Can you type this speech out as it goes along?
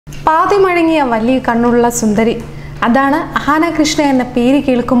പാതിമഴങ്ങിയ വലിയ കണ്ണുള്ള സുന്ദരി, അതാണ് അഹാന കൃഷ്ണ എന്ന പേര്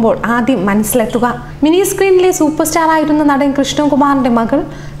കേൾക്കുമ്പോൾ ആദ്യം മനസ്സിലെത്തുക. മിനി സ്ക്രീനിലെ സൂപ്പർ സ്റ്റാർ ആയിരുന്ന നടൻ കൃഷ്ണകുമാറിന്റെ മകൾ,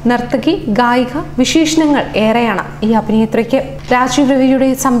 നർത്തകി, ഗായിക, വിശേഷണങ്ങൾ ഏറെയാണ് ഈ അഭിനേത്രിക്ക്. രാജീവ് രവിയുടെ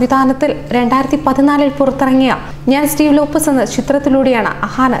സംവിധാനത്തിൽ 2014 പുറത്തിറങ്ങിയ ഞാൻ സ്റ്റീവ് ലോപ്പസ് എന്ന ചിത്രത്തിലൂടെയാണ്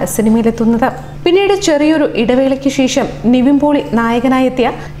അഹാന സിനിമയിലെത്തുന്നത്. പിന്നീട് ചെറിയൊരു ഇടവേളയ്ക്ക് ശേഷം നിവിൻ പോളി നായകനായെത്തിയ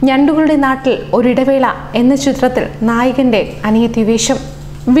ഞണ്ടുകളുടെ നാട്ടിൽ ഒരിടവേള എന്ന ചിത്രത്തിൽ നായകന്റെ അനിയത്തി വേഷം.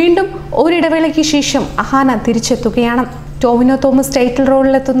 വീണ്ടും ഒരിടവേളയ്ക്ക് ശേഷം അഹാന തിരിച്ചെത്തുകയാണ്. ടോവിനോ തോമസ് ടൈറ്റിൽ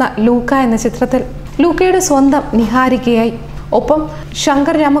റോളിലെത്തുന്ന ലൂക്ക എന്ന ചിത്രത്തിൽ ലൂക്കയുടെ സ്വന്തം നിഹാരികയായി. ഒപ്പം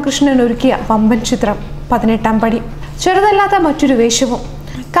ശങ്കർ രാമകൃഷ്ണൻ ഒരുക്കിയ വമ്പൻ ചിത്രം 18ാം പടി. ചെറുതല്ലാത്ത മറ്റൊരു വേഷവും.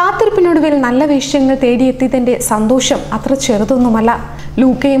 കാത്തിരിപ്പിനൊടുവിൽ നല്ല വേഷങ്ങൾ തേടിയെത്തിയതിന്റെ സന്തോഷം അത്ര ചെറുതൊന്നുമല്ല.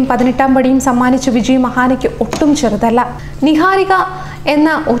 ലൂക്കയും 18ാം പടിയും സമ്മാനിച്ച വിജയം അഹാനയ്ക്ക് ഒട്ടും ചെറുതല്ല. നിഹാരിക എന്ന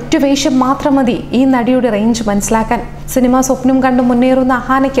ഒറ്റ വേഷം മാത്രം മതി ഈ നടിയുടെ റേഞ്ച് മനസ്സിലാക്കാൻ. സിനിമ സ്വപ്നം കണ്ടു മുന്നേറുന്ന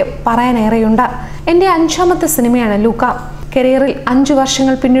അഹാനയ്ക്ക് പറയാനേറെയുണ്ട്. എൻ്റെ 5ാമത്തെ സിനിമയാണ് ലൂക്ക. കരിയറിൽ 5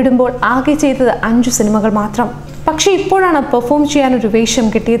 വർഷങ്ങൾ പിന്നിടുമ്പോൾ ആകെ ചെയ്തത് 5 സിനിമകൾ മാത്രം. പക്ഷേ ഇപ്പോഴാണ് പെർഫോം ചെയ്യാനൊരു വേഷം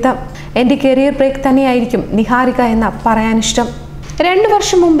കിട്ടിയത്. എൻ്റെ കരിയർ ബ്രേക്ക് തന്നെയായിരിക്കും നിഹാരിക എന്ന് പറയാനിഷ്ടം. 2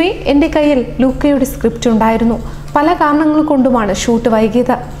 വർഷം മുമ്പേ എൻ്റെ കയ്യിൽ ലൂക്കയുടെ സ്ക്രിപ്റ്റ് ഉണ്ടായിരുന്നു. പല കാരണങ്ങൾ കൊണ്ടുമാണ് ഷൂട്ട്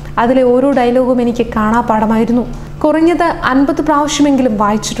വൈകിയത്. അതിലെ ഓരോ ഡയലോഗും എനിക്ക് കാണാപ്പാടമായിരുന്നു. കുറഞ്ഞത് 50 പ്രാവശ്യമെങ്കിലും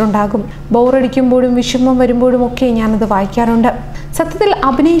വായിച്ചിട്ടുണ്ടാകും. ബോറടിക്കുമ്പോഴും വിഷമം വരുമ്പോഴും ഒക്കെ ഞാനത് വായിക്കാറുണ്ട്. സത്യത്തിൽ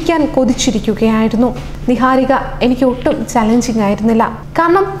അഭിനയിക്കാൻ കൊതിച്ചിരിക്കുകയായിരുന്നു. നിഹാരിക എനിക്ക് ഒട്ടും ചലഞ്ചിങ് ആയിരുന്നില്ല.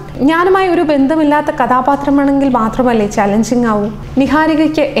 കാരണം ഞാനുമായി ഒരു ബന്ധമില്ലാത്ത കഥാപാത്രമാണെങ്കിൽ മാത്രമല്ലേ ചലഞ്ചിങ് ആവൂ.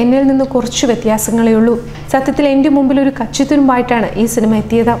 നിഹാരികയ്ക്ക് എന്നിൽ നിന്ന് കുറച്ച് വ്യത്യാസങ്ങളേ ഉള്ളൂ. സത്യത്തിൽ എൻ്റെ മുമ്പിൽ ഒരു കച്ചിത്തുരുമ്പായിട്ടാണ് ഈ സിനിമ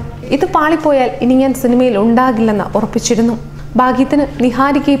എത്തിയത്. ഇത് പാളിപ്പോയാൽ ഇനി ഞാൻ സിനിമയിൽ ഉണ്ടാകില്ലെന്ന് ഉറപ്പിച്ചിരുന്നു. ഭാഗ്യത്തിന്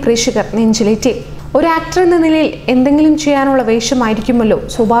നിഹാരികയെ പ്രേക്ഷകർ നെഞ്ചിലേറ്റി. ഒരു ആക്ടർ എന്ന നിലയിൽ എന്തെങ്കിലും ചെയ്യാനുള്ള വേഷമായിരിക്കുമല്ലോ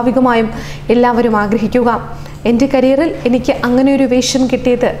സ്വാഭാവികമായും എല്ലാവരും ആഗ്രഹിക്കുക. എൻ്റെ കരിയറിൽ എനിക്ക് അങ്ങനെ ഒരു വേഷം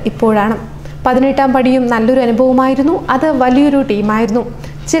കിട്ടിയത് ഇപ്പോഴാണ്. 18ാം പടിയും നല്ലൊരു അനുഭവമായിരുന്നു. അത് വലിയൊരു ടീമായിരുന്നു.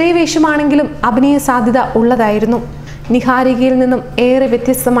 ചെറിയ വേഷമാണെങ്കിലും അഭിനയ സാധ്യത ഉള്ളതായിരുന്നു. നിഹാരികയിൽ നിന്നും ഏറെ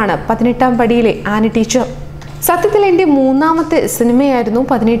വ്യത്യസ്തമാണ് 18ാം പടിയിലെ ആനി ടീച്ചർ. സത്യത്തിൽ എൻ്റെ 3ാമത്തെ സിനിമയായിരുന്നു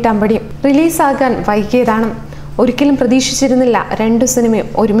 18ാം പടി. റിലീസാകാൻ വൈകിയതാണ്. ഒരിക്കലും പ്രതീക്ഷിച്ചിരുന്നില്ല 2 സിനിമയും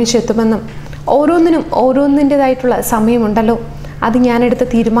ഒരുമിച്ചെത്തുമെന്നും. ഓരോന്നിനും ഓരോന്നിൻ്റെതായിട്ടുള്ള സമയമുണ്ടല്ലോ. അത് ഞാനെടുത്ത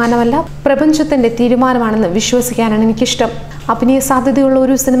തീരുമാനമല്ല, പ്രപഞ്ചത്തിൻ്റെ തീരുമാനമാണെന്ന് വിശ്വസിക്കാനാണ് എനിക്കിഷ്ടം. അഭിനയ സാധ്യതയുള്ള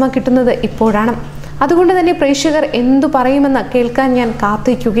ഒരു സിനിമ കിട്ടുന്നത് ഇപ്പോഴാണ്. അതുകൊണ്ട് തന്നെ പ്രേക്ഷകർ എന്തു പറയുമെന്ന് കേൾക്കാൻ ഞാൻ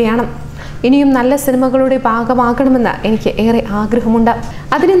കാത്തിരിക്കുകയാണ്. ഇനിയും നല്ല സിനിമകളുടെ ഭാഗമാകണമെന്ന് എനിക്ക് ഏറെ ആഗ്രഹമുണ്ട്.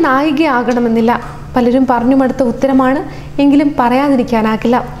 അതിന് നായികയാകണമെന്നില്ല. പലരും പറഞ്ഞു മടുത്ത ഉത്തരമാണ്, എങ്കിലും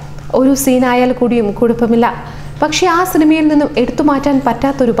പറയാതിരിക്കാനാകില്ല. ഒരു സീനായാൽ കൂടിയും കുഴപ്പമില്ല. പക്ഷെ ആ സിനിമയിൽ നിന്നും എടുത്തു മാറ്റാൻ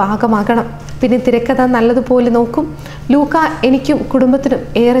പറ്റാത്തൊരു ഭാഗമാകണം. പിന്നെ തിരക്കഥ നല്ലതുപോലെ നോക്കും. ലൂക്ക എനിക്കും കുടുംബത്തിനും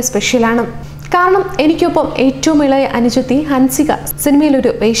ഏറെ സ്പെഷ്യലാണ്. കാരണം എനിക്കൊപ്പം ഏറ്റവും ഇളയ അനുജത്തി ഹൻസിക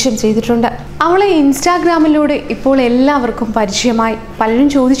സിനിമയിലൊരു വേഷം ചെയ്തിട്ടുണ്ട്. അവളെ ഇൻസ്റ്റാഗ്രാമിലൂടെ ഇപ്പോൾ എല്ലാവർക്കും പരിചയമായി. പലരും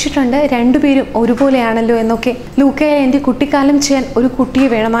ചോദിച്ചിട്ടുണ്ട് 2 പേരും ഒരുപോലെയാണല്ലോ എന്നൊക്കെ. ലൂക്കയെ എൻ്റെ കുട്ടിക്കാലം ചെയ്യാൻ ഒരു കുട്ടിയെ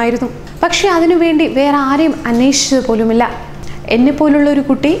വേണമായിരുന്നു. പക്ഷെ അതിനുവേണ്ടി വേറെ ആരെയും അന്വേഷിച്ചത് പോലുമില്ല. എന്നെപ്പോലുള്ള ഒരു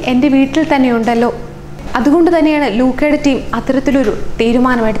കുട്ടി എൻ്റെ വീട്ടിൽ തന്നെ ഉണ്ടല്ലോ. അതുകൊണ്ട് തന്നെയാണ് ലൂക്കയുടെ ടീം അത്തരത്തിലൊരു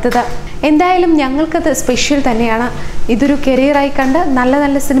തീരുമാനമെടുത്തത്. എന്തായാലും ഞങ്ങൾക്കത് സ്പെഷ്യൽ തന്നെയാണ്. ഇതൊരു കരിയറായി കണ്ട് നല്ല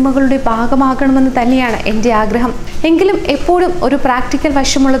നല്ല സിനിമകളുടെ ഭാഗമാകണമെന്ന് തന്നെയാണ് എൻ്റെ ആഗ്രഹം. എങ്കിലും എപ്പോഴും ഒരു പ്രാക്ടിക്കൽ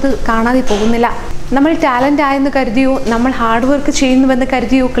വശമുള്ളത് കാണാതെ പോകുന്നില്ല. നമ്മൾ ടാലൻ്റ് ആയെന്ന് കരുതിയോ നമ്മൾ ഹാർഡ് വർക്ക് ചെയ്യുന്നുവെന്ന്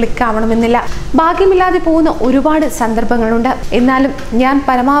കരുതിയോ ക്ലിക്ക് ആവണമെന്നില്ല. ഭാഗ്യമില്ലാതെ പോകുന്ന ഒരുപാട് സന്ദർഭങ്ങളുണ്ട്. എന്നാലും ഞാൻ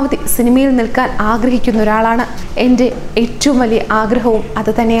പരമാവധി സിനിമയിൽ നിൽക്കാൻ ആഗ്രഹിക്കുന്ന ഒരാളാണ്. എൻ്റെ ഏറ്റവും വലിയ ആഗ്രഹവും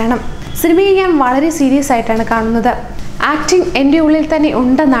അത് തന്നെയാണ്. സിനിമയെ ഞാൻ വളരെ സീരിയസ് ആയിട്ടാണ് കാണുന്നത്. ആക്ടിങ് എൻ്റെ ഉള്ളിൽ തന്നെ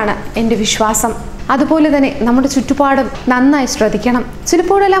ഉണ്ടെന്നാണ് എൻ്റെ വിശ്വാസം. അതുപോലെ തന്നെ നമ്മുടെ ചുറ്റുപാടും നന്നായി ശ്രദ്ധിക്കണം.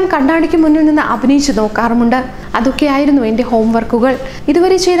 ചിലപ്പോഴെല്ലാം കണ്ണാടിക്ക് മുന്നിൽ നിന്ന് അഭിനയിച്ച് നോക്കാറുമുണ്ട്. അതൊക്കെയായിരുന്നു എൻ്റെ ഹോംവർക്കുകൾ.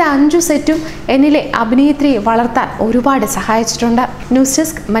 ഇതുവരെ ചെയ്ത 5 സെറ്റും എന്നിലെ അഭിനേത്രിയെ വളർത്താൻ ഒരുപാട് സഹായിച്ചിട്ടുണ്ട്. ന്യൂസ്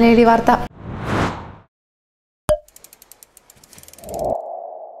ഡെസ്ക് മലയാളി വാർത്ത.